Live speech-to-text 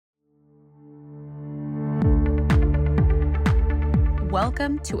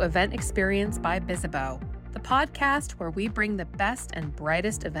Welcome to Event Experience by Bizzabo, the podcast where we bring the best and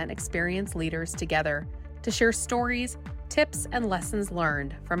brightest event experience leaders together to share stories, tips, and lessons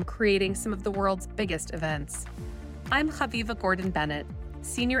learned from creating some of the world's biggest events. I'm Haviva Gordon-Bennett,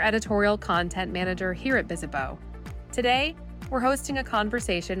 Senior Editorial Content Manager here at Bizzabo. Today, we're hosting a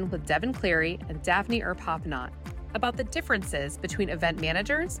conversation with Devin Cleary and Daphne Earp-Hoppenot about the differences between event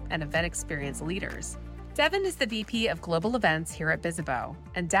managers and event experience leaders. Devin is the VP of Global Events here at Bizzabo,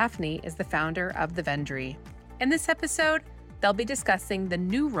 and Daphne is the founder of The Vendry. In this episode, they'll be discussing the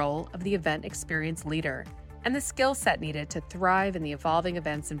new role of the event experience leader and the skill set needed to thrive in the evolving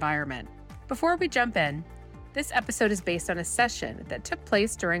events environment. Before we jump in, this episode is based on a session that took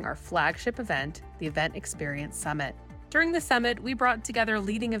place during our flagship event, the Event Experience Summit. During the summit, we brought together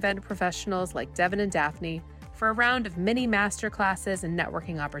leading event professionals like Devin and Daphne for a round of mini masterclasses and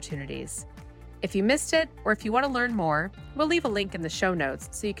networking opportunities. If you missed it, or if you want to learn more, we'll leave a link in the show notes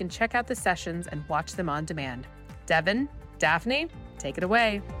so you can check out the sessions and watch them on demand. Devin, Daphne, take it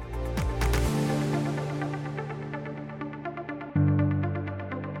away.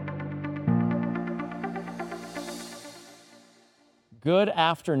 Good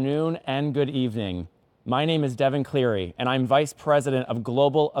afternoon and good evening. My name is Devin Cleary, and I'm Vice President of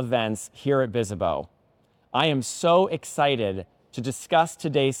Global Events here at Bizzabo. I am so excited to discuss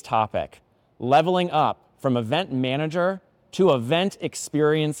today's topic, leveling up from event manager to event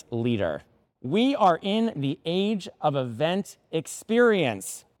experience leader. We are in the age of event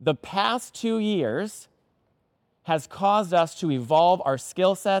experience. The past 2 years has caused us to evolve our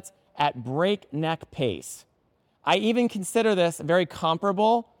skill sets at breakneck pace. I even consider this very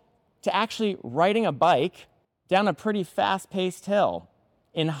comparable to actually riding a bike down a pretty fast-paced hill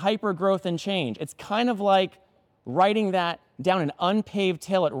in hyper-growth and change. It's kind of like riding that down an unpaved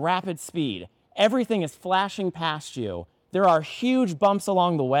hill at rapid speed. Everything is flashing past you. There are huge bumps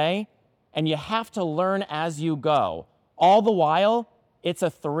along the way, and you have to learn as you go. All the while, it's a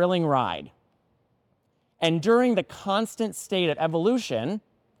thrilling ride. And during the constant state of evolution,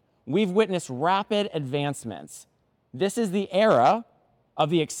 we've witnessed rapid advancements. This is the era of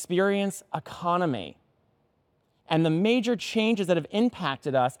the experience economy. And the major changes that have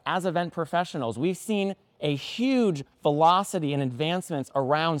impacted us as event professionals, we've seen a huge velocity and advancements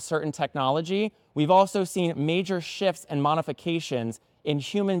around certain technology. We've also seen major shifts and modifications in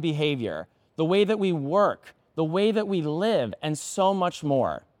human behavior, the way that we work, the way that we live, and so much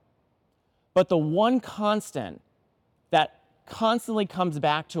more. But the one constant that constantly comes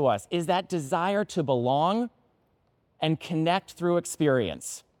back to us is that desire to belong and connect through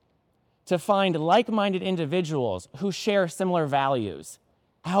experience, to find like-minded individuals who share similar values,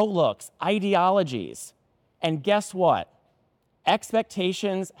 outlooks, ideologies. And guess what?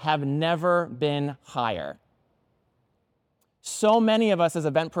 Expectations have never been higher. So many of us as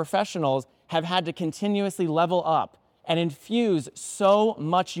event professionals have had to continuously level up and infuse so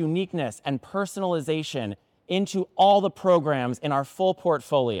much uniqueness and personalization into all the programs in our full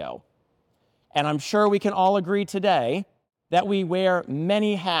portfolio. And I'm sure we can all agree today that we wear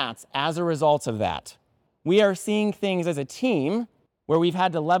many hats as a result of that. We are seeing things as a team where we've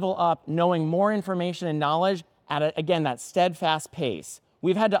had to level up knowing more information and knowledge at, again, that steadfast pace.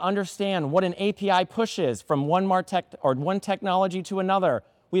 We've had to understand what an API push is from one technology to another.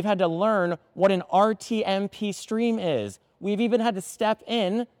 We've had to learn what an RTMP stream is. We've even had to step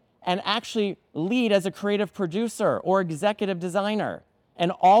in and actually lead as a creative producer or executive designer.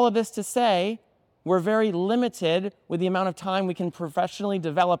 And all of this to say, we're very limited with the amount of time we can professionally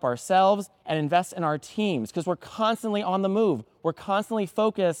develop ourselves and invest in our teams because we're constantly on the move. We're constantly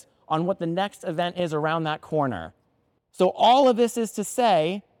focused on what the next event is around that corner. So all of this is to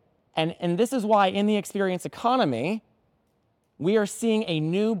say, and this is why in the experience economy, we are seeing a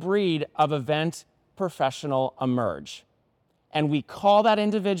new breed of event professional emerge. And we call that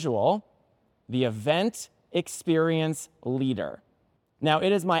individual the event experience leader. Now,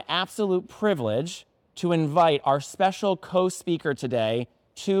 it is my absolute privilege to invite our special co-speaker today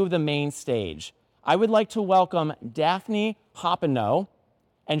to the main stage. I would like to welcome Daphne Hoppenot,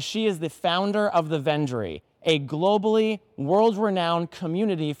 and she is the founder of The Vendry, a globally world-renowned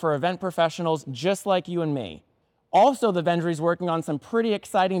community for event professionals just like you and me. Also, The Vendry is working on some pretty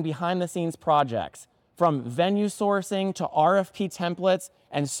exciting behind-the-scenes projects, from venue sourcing to RFP templates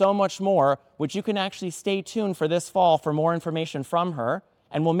and so much more, which you can actually stay tuned for this fall for more information from her.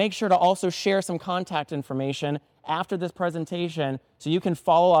 And we'll make sure to also share some contact information after this presentation so you can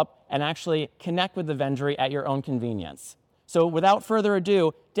follow up and actually connect with The Vendry at your own convenience. So without further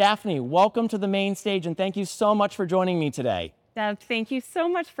ado, Daphne, welcome to the main stage, and thank you so much for joining me today. Dev, thank you so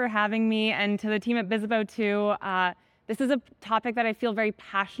much for having me, and to the team at Bizzabo too. This is a topic that I feel very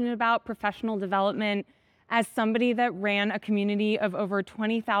passionate about, professional development. As somebody that ran a community of over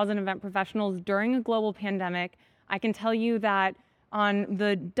 20,000 event professionals during a global pandemic, I can tell you that on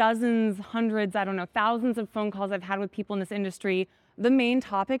the dozens, hundreds, I don't know, thousands of phone calls I've had with people in this industry, the main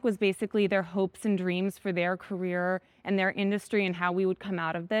topic was basically their hopes and dreams for their career and their industry and how we would come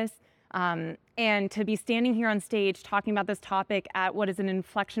out of this. And to be standing here on stage talking about this topic at what is an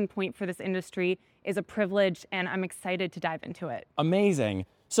inflection point for this industry is a privilege, and I'm excited to dive into it. Amazing.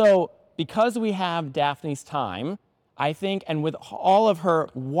 So because we have Daphne's time, I think, and with all of her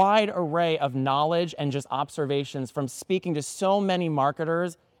wide array of knowledge and just observations from speaking to so many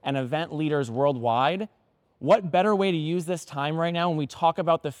marketers and event leaders worldwide, what better way to use this time right now when we talk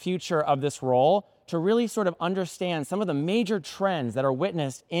about the future of this role to really sort of understand some of the major trends that are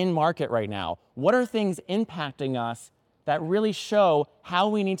witnessed in market right now? What are things impacting us that really show how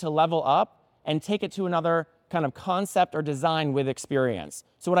we need to level up and take it to another kind of concept or design with experience?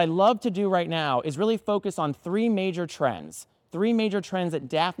 So what I love to do right now is really focus on three major trends that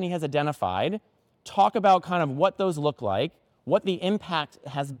Daphne has identified, talk about kind of what those look like, what the impact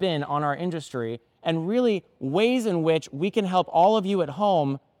has been on our industry, and really ways in which we can help all of you at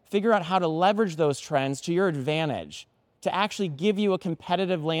home figure out how to leverage those trends to your advantage, to actually give you a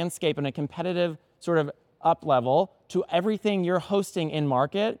competitive landscape and a competitive sort of up level to everything you're hosting in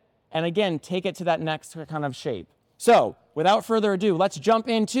market, and again, take it to that next kind of shape. So without further ado, let's jump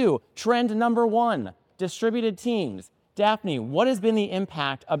into trend number one, distributed teams. Daphne, what has been the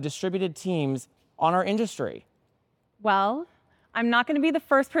impact of distributed teams on our industry? Well, I'm not going to be the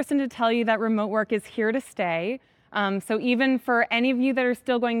first person to tell you that remote work is here to stay. So even for any of you that are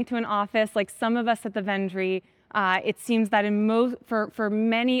still going into an office, like some of us at the Vendry, it seems that for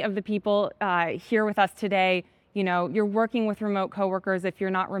many of the people here with us today, you know, you're working with remote coworkers if you're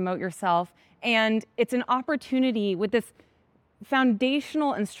not remote yourself. And it's an opportunity with this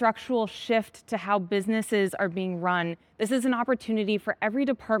foundational and structural shift to how businesses are being run. This is an opportunity for every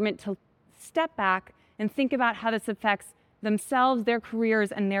department to step back and think about how this affects themselves, their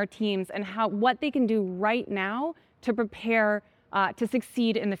careers, and their teams, and what they can do right now to prepare to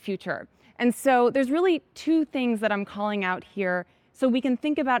succeed in the future. And so there's really two things that I'm calling out here so we can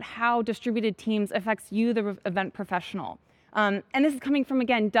think about how distributed teams affects you, the event professional. And this is coming from,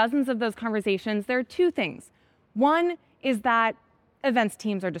 again, dozens of those conversations. There are two things. One is that events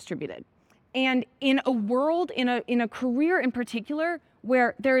teams are distributed. And in a world, in a career in particular,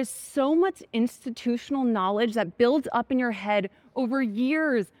 where there is so much institutional knowledge that builds up in your head over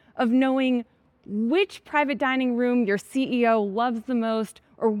years of knowing which private dining room your CEO loves the most,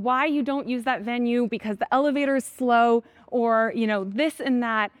 or why you don't use that venue because the elevator is slow, or this and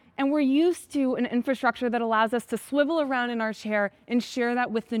that. And we're used to an infrastructure that allows us to swivel around in our chair and share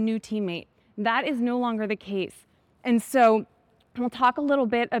that with the new teammate. That is no longer the case. And so we'll talk a little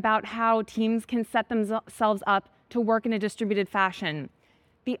bit about how teams can set themselves up to work in a distributed fashion.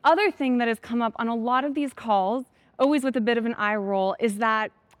 The other thing that has come up on a lot of these calls, always with a bit of an eye roll, is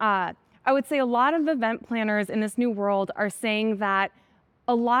that I would say a lot of event planners in this new world are saying that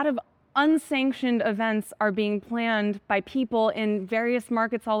a lot of unsanctioned events are being planned by people in various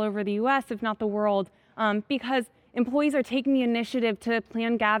markets all over the US, if not the world, because employees are taking the initiative to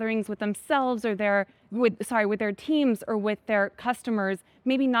plan gatherings with themselves or with their teams or with their customers,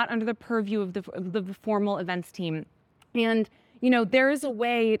 maybe not under the purview of the formal events team. And there is a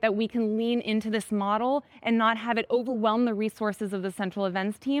way that we can lean into this model and not have it overwhelm the resources of the central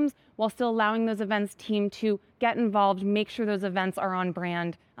events teams while still allowing those events team to get involved, make sure those events are on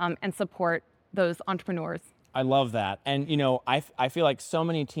brand, and support those entrepreneurs. I love that. And I feel like so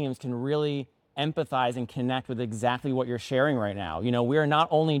many teams can really empathize and connect with exactly what you're sharing right now. We are not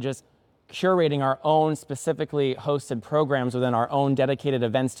only just curating our own specifically hosted programs within our own dedicated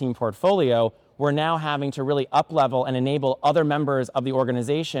events team portfolio, we're now having to really up-level and enable other members of the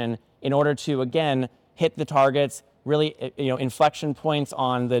organization in order to, again, hit the targets, really inflection points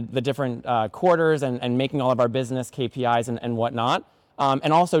on the different quarters and making all of our business KPIs and whatnot,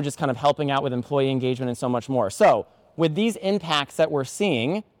 and also just kind of helping out with employee engagement and so much more. So with these impacts that we're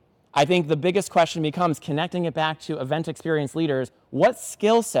seeing, I think the biggest question becomes connecting it back to event experience leaders. What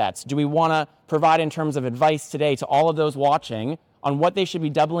skill sets do we want to provide in terms of advice today to all of those watching on what they should be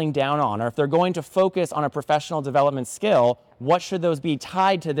doubling down on? Or if they're going to focus on a professional development skill, what should those be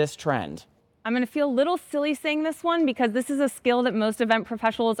tied to this trend? I'm going to feel a little silly saying this one because this is a skill that most event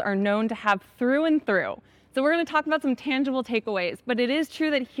professionals are known to have through and through. So we're going to talk about some tangible takeaways, but it is true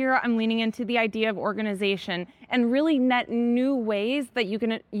that here I'm leaning into the idea of organization and really net new ways that you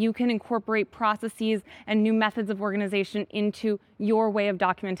can incorporate processes and new methods of organization into your way of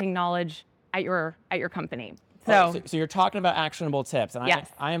documenting knowledge at your company. So you're talking about actionable tips, and Yes.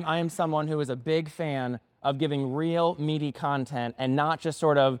 I am someone who is a big fan of giving real meaty content and not just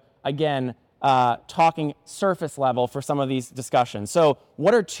sort of, again, talking surface level for some of these discussions. So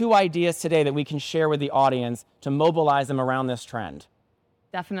what are 2 ideas today that we can share with the audience to mobilize them around this trend?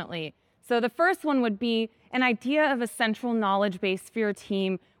 Definitely. So the first one would be an idea of a central knowledge base for your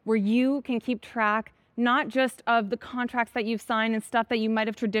team where you can keep track not just of the contracts that you've signed and stuff that you might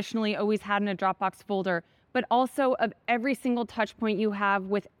have traditionally always had in a Dropbox folder, but also of every single touch point you have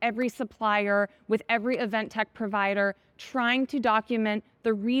with every supplier, with every event tech provider, trying to document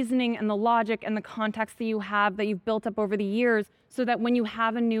the reasoning and the logic and the context that you have that you've built up over the years so that when you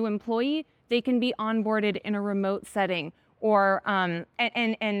have a new employee, they can be onboarded in a remote setting or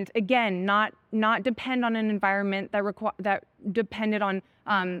and again, not depend on an environment that depended on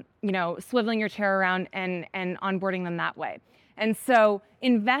swiveling your chair around and onboarding them that way. And so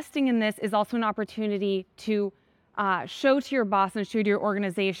investing in this is also an opportunity to show to your boss and show to your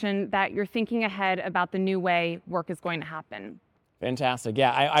organization that you're thinking ahead about the new way work is going to happen. Fantastic.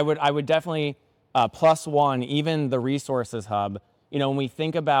 Yeah, I would definitely +1, even the resources hub. You know, when we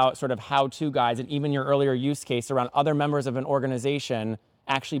think about sort of how-to guides and even your earlier use case around other members of an organization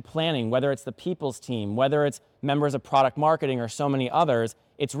actually planning, whether it's the people's team, whether it's members of product marketing or so many others,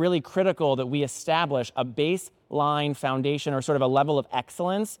 it's really critical that we establish a baseline foundation or sort of a level of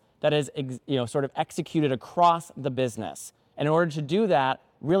excellence that is sort of executed across the business. And in order to do that,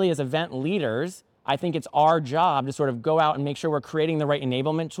 really as event leaders, I think it's our job to sort of go out and make sure we're creating the right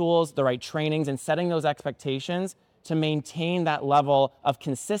enablement tools, the right trainings, and setting those expectations to maintain that level of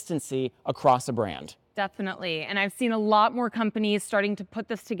consistency across a brand. Definitely. And I've seen a lot more companies starting to put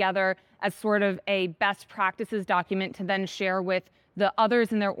this together as sort of a best practices document to then share with the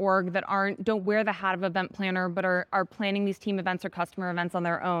others in their org that don't wear the hat of event planner, but are planning these team events or customer events on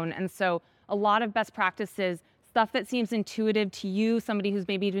their own. And so a lot of best practices, stuff that seems intuitive to you, somebody who's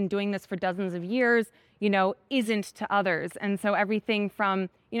maybe been doing this for dozens of years, isn't to others. And so everything from,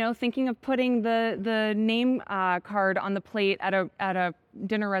 thinking of putting the name card on the plate at a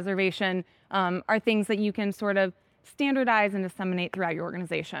dinner reservation are things that you can sort of standardize and disseminate throughout your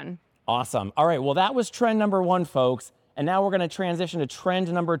organization. Awesome. All right, well, that was trend number 1, folks. And now we're going to transition to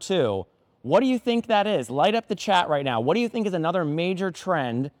trend number 2. What do you think that is? Light up the chat right now. What do you think is another major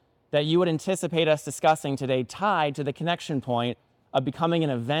trend that you would anticipate us discussing today tied to the connection point of becoming an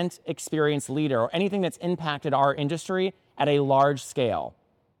event experience leader or anything that's impacted our industry at a large scale?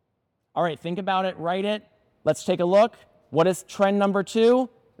 All right, think about it, write it. Let's take a look. What is trend number 2?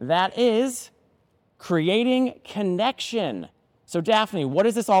 That is creating connection. So Daphne, what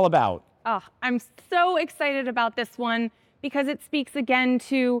is this all about? Oh, I'm so excited about this one because it speaks again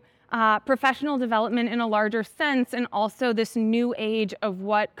to professional development in a larger sense and also this new age of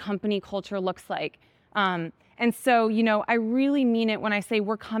what company culture looks like. And so, I really mean it when I say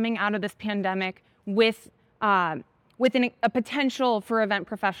we're coming out of this pandemic with a potential for event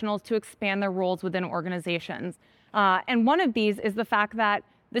professionals to expand their roles within organizations. And one of these is the fact that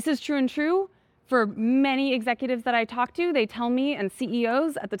this is true for many executives that I talk to. They tell me, and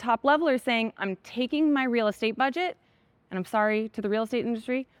CEOs at the top level are saying, I'm taking my real estate budget, and I'm sorry to the real estate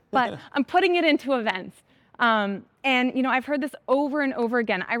industry, but I'm putting it into events. And I've heard this over and over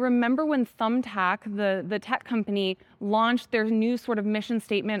again. I remember when Thumbtack, the tech company, launched their new sort of mission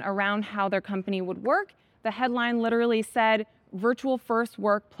statement around how their company would work. The headline literally said, virtual first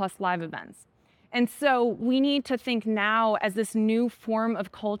work plus live events. And so we need to think now, as this new form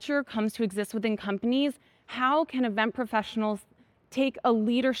of culture comes to exist within companies, how can event professionals take a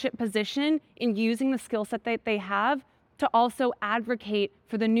leadership position in using the skill set that they have to also advocate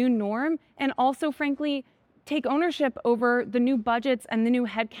for the new norm and also, frankly, take ownership over the new budgets and the new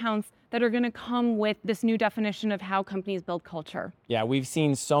headcounts that are going to come with this new definition of how companies build culture. Yeah, we've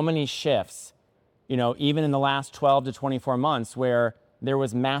seen so many shifts, even in the last 12 to 24 months where there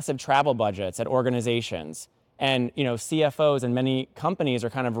was massive travel budgets at organizations. And CFOs and many companies are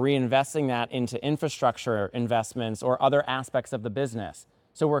kind of reinvesting that into infrastructure investments or other aspects of the business.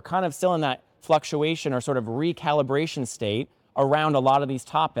 So we're kind of still in that fluctuation or sort of recalibration state around a lot of these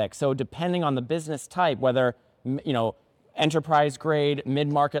topics. So depending on the business type, whether enterprise grade,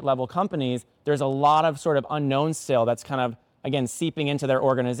 mid-market level companies, there's a lot of sort of unknown still that's kind of, again, seeping into their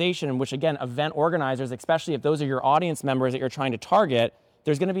organization, which again, event organizers, especially if those are your audience members that you're trying to target,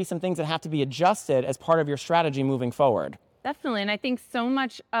 there's going to be some things that have to be adjusted as part of your strategy moving forward. Definitely, and I think so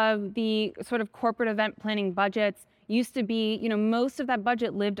much of the sort of corporate event planning budgets used to be, most of that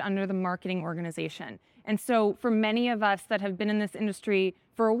budget lived under the marketing organization. And so for many of us that have been in this industry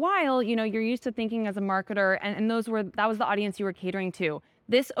for a while, you're used to thinking as a marketer, and that was the audience you were catering to.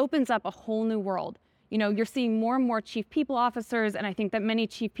 This opens up a whole new world. You're seeing more and more chief people officers, and I think that many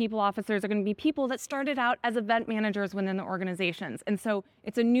chief people officers are going to be people that started out as event managers within the organizations. And so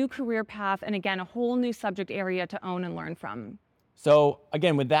it's a new career path, and again, a whole new subject area to own and learn from. So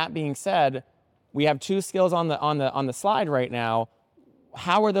again, with that being said, we have two skills on the slide right now.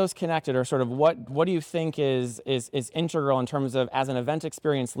 How are those connected, or sort of what do you think is integral in terms of, as an event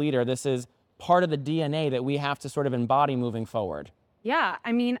experience leader, this is part of the DNA that we have to sort of embody moving forward? Yeah,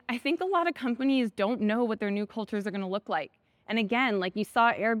 I think a lot of companies don't know what their new cultures are going to look like. And again, like you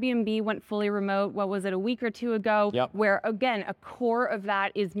saw, Airbnb went fully remote, what was it, a week or two ago, Yep. where again, a core of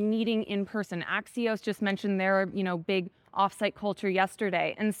that is meeting in person. Axios just mentioned their, big offsite culture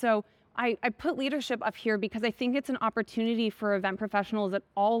yesterday. And so I put leadership up here because I think it's an opportunity for event professionals at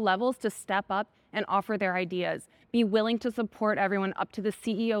all levels to step up and offer their ideas, be willing to support everyone up to the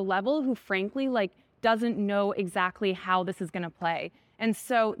CEO level who frankly doesn't know exactly how this is going to play. And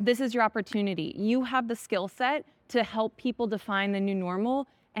so this is your opportunity. You have the skill set to help people define the new normal.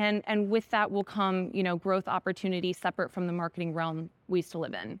 And with that will come, growth opportunities separate from the marketing realm we used to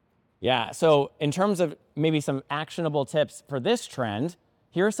live in. Yeah, so in terms of maybe some actionable tips for this trend,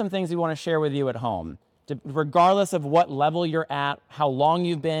 here are some things we want to share with you at home. Regardless of what level you're at, how long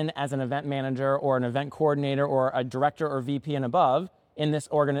you've been as an event manager or an event coordinator or a director or VP and above in this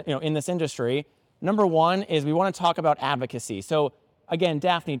in this industry, number one is we want to talk about advocacy. So again,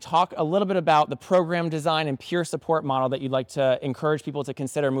 Daphne, talk a little bit about the program design and peer support model that you'd like to encourage people to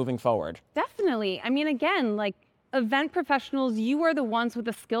consider moving forward. Definitely. Again, event professionals, you are the ones with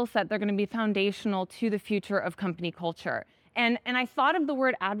the skill set that are going to be foundational to the future of company culture. And I thought of the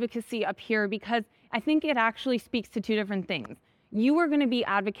word advocacy up here because I think it actually speaks to two different things. You are going to be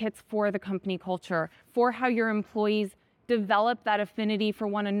advocates for the company culture, for how your employees develop that affinity for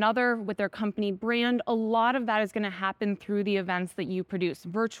one another with their company brand. A lot of that is going to happen through the events that you produce,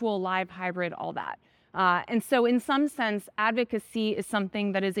 virtual, live, hybrid, all that. And so in some sense, advocacy is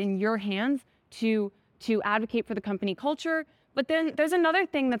something that is in your hands to advocate for the company culture. But then there's another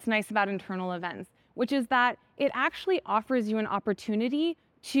thing that's nice about internal events, which is that it actually offers you an opportunity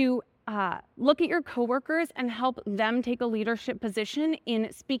to look at your coworkers and help them take a leadership position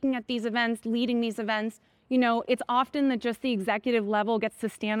in speaking at these events, leading these events. It's often that just the executive level gets to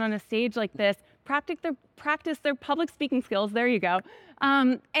stand on a stage like this, practice their public speaking skills, there you go,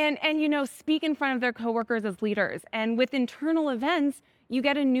 and speak in front of their coworkers as leaders. And with internal events, you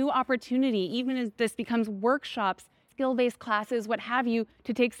get a new opportunity, even as this becomes workshops, skill-based classes, what have you,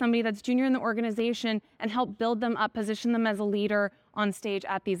 to take somebody that's junior in the organization and help build them up, position them as a leader on stage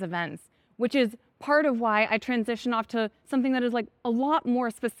at these events, which is part of why I transition off to something that is a lot more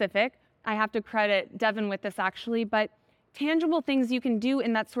specific. I have to credit Devin with this actually, but tangible things you can do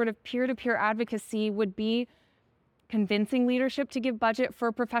in that sort of peer-to-peer advocacy would be convincing leadership to give budget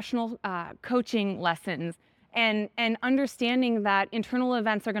for professional coaching lessons, and understanding that internal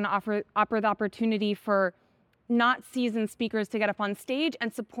events are going to offer the opportunity for not seasoned speakers to get up on stage,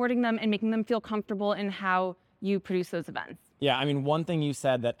 and supporting them and making them feel comfortable in how you produce those events. Yeah, one thing you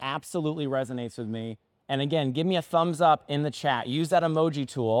said that absolutely resonates with me, and again, give me a thumbs up in the chat, use that emoji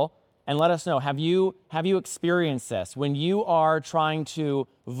tool, and let us know, have you experienced this? When you are trying to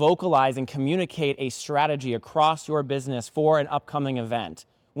vocalize and communicate a strategy across your business for an upcoming event,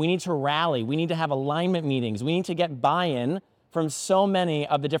 we need to rally, we need to have alignment meetings, we need to get buy-in from so many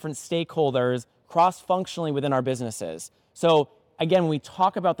of the different stakeholders cross-functionally within our businesses. So again, when we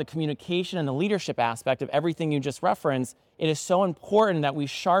talk about the communication and the leadership aspect of everything you just referenced, it is so important that we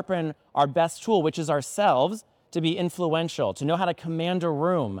sharpen our best tool, which is ourselves, to be influential, to know how to command a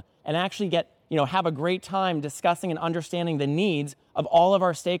room, and actually have a great time discussing and understanding the needs of all of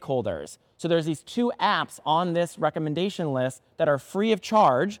our stakeholders. So there's these two apps on this recommendation list that are free of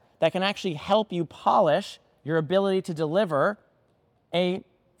charge that can actually help you polish your ability to deliver a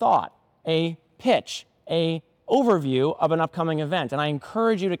thought, a pitch, a overview of an upcoming event. And I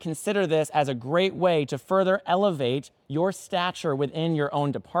encourage you to consider this as a great way to further elevate your stature within your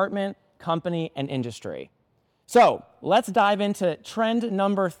own department, company, and industry. So let's dive into trend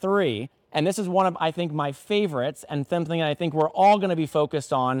number 3. And this is one of, I think, my favorites, and something I think we're all going to be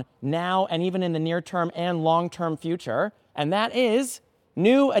focused on now and even in the near term and long-term future. And that is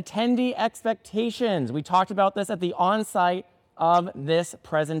new attendee expectations. We talked about this at the onsite of this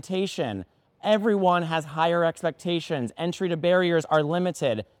presentation. Everyone has higher expectations. Entry to barriers are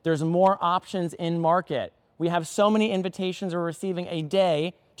limited. There's more options in market. We have so many invitations we're receiving a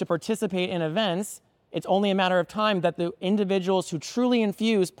day to participate in events. It's only a matter of time that the individuals who truly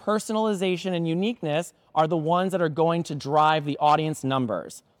infuse personalization and uniqueness are the ones that are going to drive the audience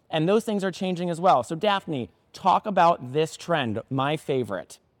numbers. And those things are changing as well. So Daphne, talk about this trend, my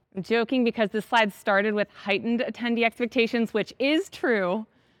favorite. I'm joking because this slide started with heightened attendee expectations, which is true.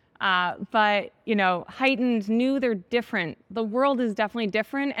 But heightened, new, they're different. The world is definitely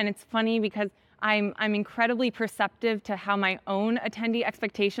different, and it's funny because I'm incredibly perceptive to how my own attendee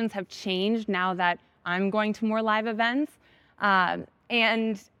expectations have changed now that I'm going to more live events. And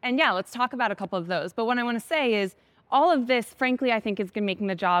yeah, let's talk about a couple of those. But what I want to say is all of this, frankly, I think is making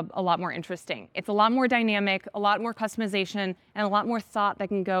the job a lot more interesting. It's a lot more dynamic, a lot more customization, and a lot more thought that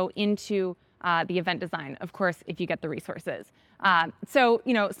can go into the event design, of course, if you get the resources. So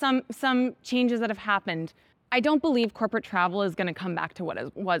some changes that have happened. I don't believe corporate travel is going to come back to what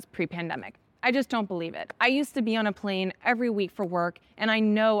it was pre-pandemic. I just don't believe it. I used to be on a plane every week for work, and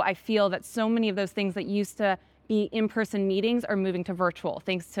I feel that so many of those things that used to be in-person meetings are moving to virtual,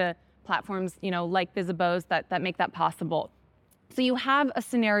 thanks to platforms, like Bizibo's that make that possible. So you have a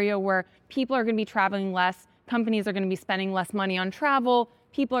scenario where people are going to be traveling less, companies are going to be spending less money on travel,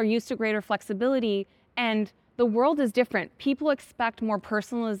 people are used to greater flexibility, and the world is different. People expect more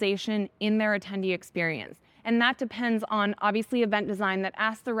personalization in their attendee experience. And that depends on, obviously, event design that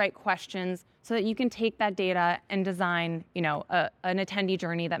asks the right questions so that you can take that data and design, an attendee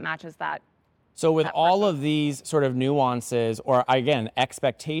journey that matches that. So with all of these sort of nuances, or again,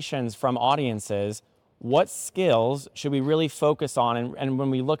 expectations from audiences, what skills should we really focus on? And when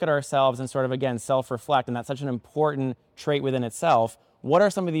we look at ourselves and sort of, again, self-reflect, and that's such an important trait within itself, what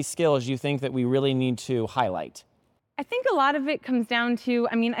are some of these skills you think that we really need to highlight? I think a lot of it comes down to,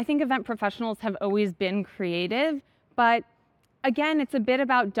 I think event professionals have always been creative, but again, it's a bit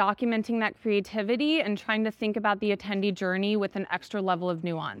about documenting that creativity and trying to think about the attendee journey with an extra level of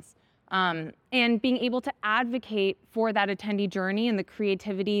nuance. And being able to advocate for that attendee journey and the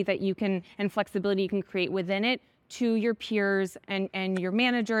creativity that you can and flexibility you can create within it to your peers and your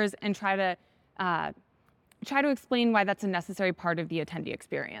managers, and try to explain why that's a necessary part of the attendee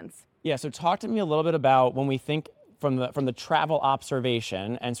experience. Yeah, so talk to me a little bit about when we think from the travel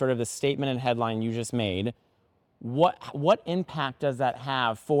observation and sort of the statement and headline you just made, what impact does that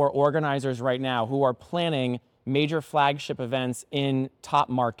have for organizers right now who are planning major flagship events in top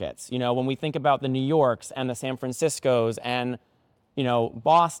markets? When we think about the New Yorks and the San Franciscos and,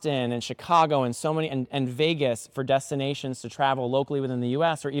 Boston and Chicago and so many, and Vegas for destinations to travel locally within the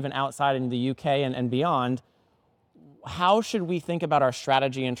US or even outside in the UK and beyond, how should we think about our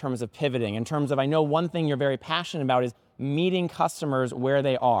strategy in terms of pivoting, in terms of, I know one thing you're very passionate about is meeting customers where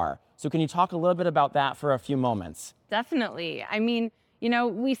they are. So can you talk a little bit about that for a few moments? Definitely.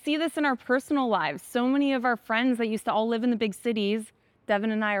 We see this in our personal lives. So many of our friends that used to all live in the big cities,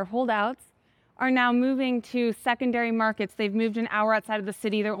 Devin and I are holdouts, are now moving to secondary markets. They've moved an hour outside of the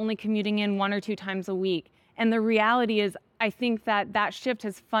city. They're only commuting in 1 or 2 times a week. And the reality is, I think that shift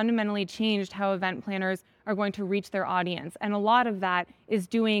has fundamentally changed how event planners are going to reach their audience. And a lot of that is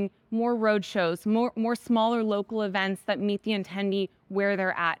doing more road shows, more smaller local events that meet the attendee where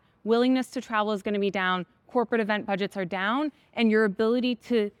they're at. Willingness to travel is going to be down. Corporate event budgets are down, and your ability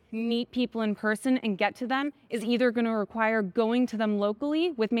to meet people in person and get to them is either going to require going to them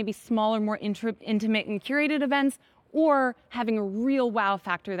locally with maybe smaller, more intimate and curated events, or having a real wow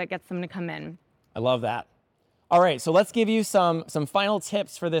factor that gets them to come in. I love that. All right, so let's give you some final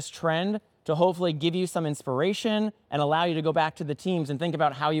tips for this trend to hopefully give you some inspiration and allow you to go back to the teams and think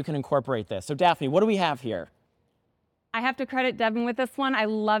about how you can incorporate this. So Daphne, what do we have here? I have to credit Devin with this one. I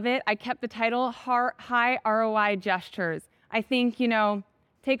love it. I kept the title High ROI Gestures. I think,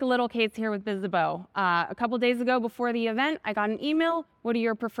 take a little case here with Bizibo. A couple days ago before the event, I got an email. What are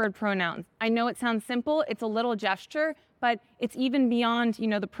your preferred pronouns? I know it sounds simple. It's a little gesture, but it's even beyond,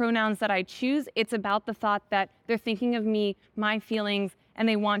 the pronouns that I choose. It's about the thought that they're thinking of me, my feelings, and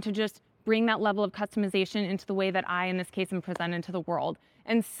they want to just bring that level of customization into the way that I, in this case, am presented to the world.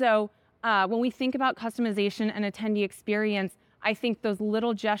 And so when we think about customization and attendee experience, I think those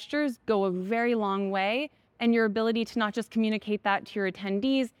little gestures go a very long way, and your ability to not just communicate that to your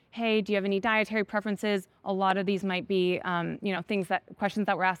attendees, hey, do you have any dietary preferences? A lot of these might be, questions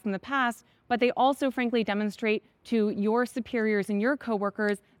that were asked in the past, but they also, frankly, demonstrate to your superiors and your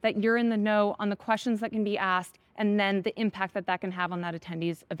coworkers that you're in the know on the questions that can be asked, and then the impact that can have on that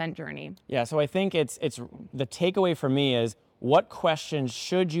attendee's event journey. Yeah, so I think it's the takeaway for me is, what questions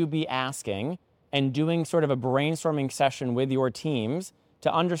should you be asking, and doing sort of a brainstorming session with your teams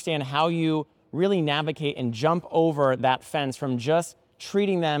to understand how you really navigate and jump over that fence from just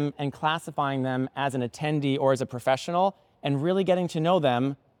treating them and classifying them as an attendee or as a professional, and really getting to know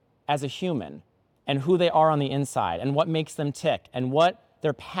them as a human and who they are on the inside and what makes them tick and what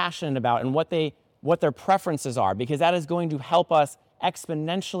they're passionate about and what their preferences are, because that is going to help us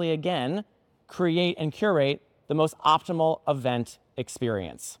exponentially, again, create and curate the most optimal event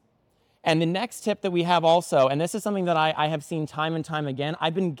experience. And the next tip that we have also, and this is something that I have seen time and time again,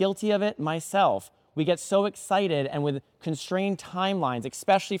 I've been guilty of it myself. We get so excited, and with constrained timelines,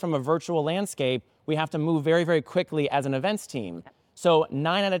 especially from a virtual landscape, we have to move very, very quickly as an events team. So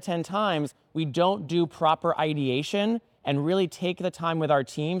 9 out of 10 times, we don't do proper ideation and really take the time with our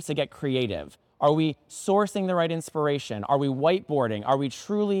teams to get creative. Are we sourcing the right inspiration? Are we whiteboarding? Are we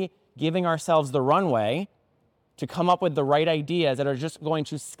truly giving ourselves the runway to come up with the right ideas that are just going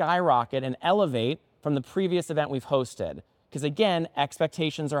to skyrocket and elevate from the previous event we've hosted? Because again,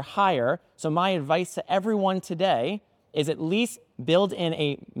 expectations are higher. So my advice to everyone today is at least build in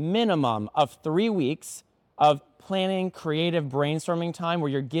a minimum of 3 weeks of planning, creative brainstorming time where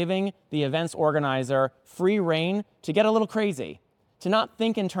you're giving the events organizer free rein to get a little crazy, to not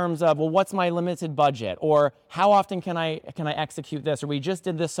think in terms of, well, what's my limited budget? Or how often can I execute this? Or we just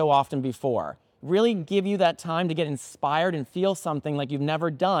did this so often before. Really give you that time to get inspired and feel something like you've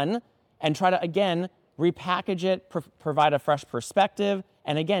never done, and try to, again, repackage it, provide a fresh perspective,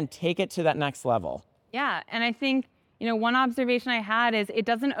 and again, take it to that next level. Yeah, and I think, one observation I had is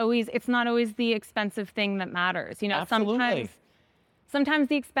it's not always the expensive thing that matters. Absolutely. Sometimes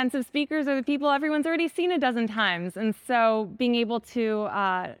the expensive speakers are the people everyone's already seen a dozen times. And so being able to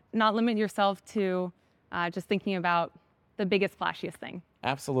not limit yourself to just thinking about the biggest, flashiest thing.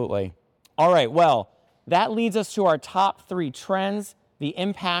 Absolutely. All right, well, that leads us to our top 3 trends, the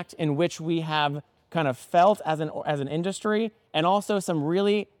impact in which we have kind of felt as an industry, and also some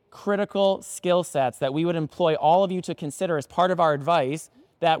really critical skill sets that we would employ all of you to consider as part of our advice,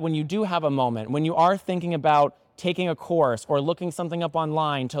 that when you do have a moment, when you are thinking about taking a course or looking something up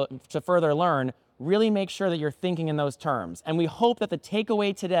online to further learn, really make sure that you're thinking in those terms. And we hope that the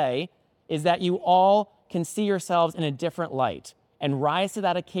takeaway today is that you all can see yourselves in a different light and rise to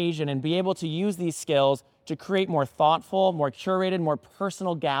that occasion and be able to use these skills to create more thoughtful, more curated, more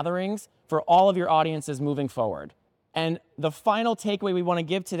personal gatherings for all of your audiences moving forward. And the final takeaway we want to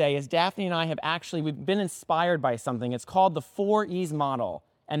give today is Daphne and I we've been inspired by something. It's called the 4 E's model.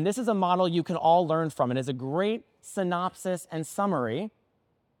 And this is a model you can all learn from. It is a great synopsis and summary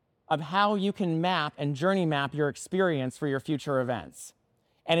of how you can map and journey map your experience for your future events.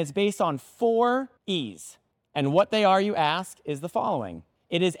 And it's based on 4 E's. And what they are, you ask, is the following.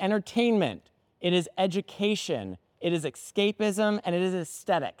 It is entertainment, it is education, it is escapism, and it is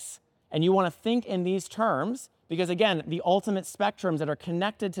aesthetics. And you want to think in these terms because, again, the ultimate spectrums that are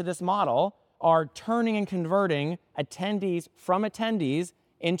connected to this model are turning and converting attendees from attendees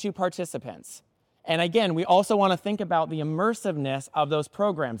into participants. And again, we also want to think about the immersiveness of those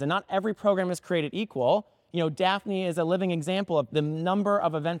programs. And not every program is created equal. Daphne is a living example of the number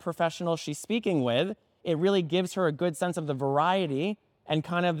of event professionals she's speaking with. It really gives her a good sense of the variety and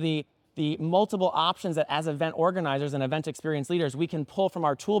kind of the multiple options that as event organizers and event experience leaders, we can pull from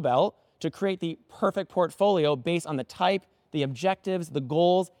our tool belt to create the perfect portfolio based on the type, the objectives, the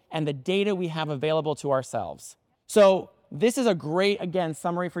goals, and the data we have available to ourselves. So this is a great, again,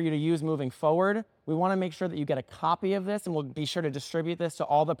 summary for you to use moving forward. We want to make sure that you get a copy of this, and we'll be sure to distribute this to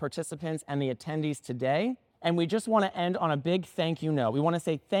all the participants and the attendees today. And we just want to end on a big thank you note. We want to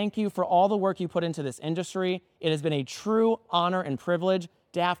say thank you for all the work you put into this industry. It has been a true honor and privilege.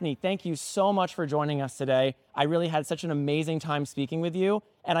 Daphne, thank you so much for joining us today. I really had such an amazing time speaking with you.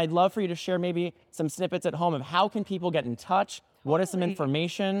 And I'd love for you to share maybe some snippets at home of how can people get in touch? What is some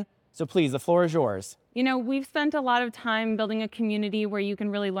information? So please, the floor is yours. We've spent a lot of time building a community where you can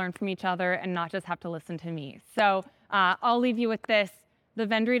really learn from each other and not just have to listen to me. So I'll leave you with this,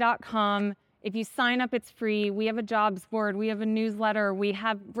 thevendry.com. If you sign up, it's free. We have a jobs board. We have a newsletter. We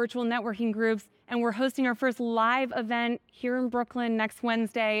have virtual networking groups. And we're hosting our first live event here in Brooklyn next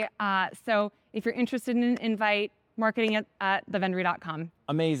Wednesday. So if you're interested in an invite, marketing at thevendry.com.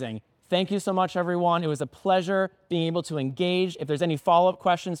 Amazing. Thank you so much, everyone. It was a pleasure being able to engage. If there's any follow-up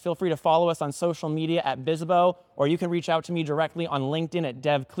questions, feel free to follow us on social media at Bizzabo, or you can reach out to me directly on LinkedIn at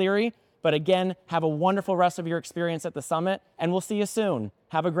Dev Cleary. But again, have a wonderful rest of your experience at the summit, and we'll see you soon.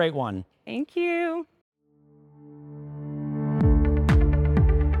 Have a great one. Thank you.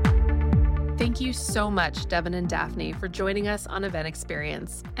 Thank you so much, Devin and Daphne, for joining us on Event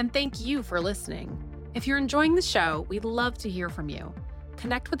Experience. And thank you for listening. If you're enjoying the show, we'd love to hear from you.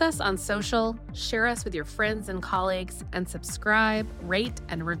 Connect with us on social, share us with your friends and colleagues, and subscribe, rate,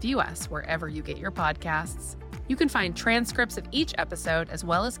 and review us wherever you get your podcasts. You can find transcripts of each episode as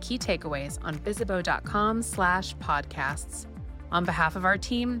well as key takeaways on bizzabo.com/podcasts. On behalf of our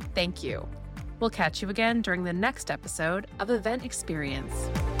team, thank you. We'll catch you again during the next episode of Event Experience.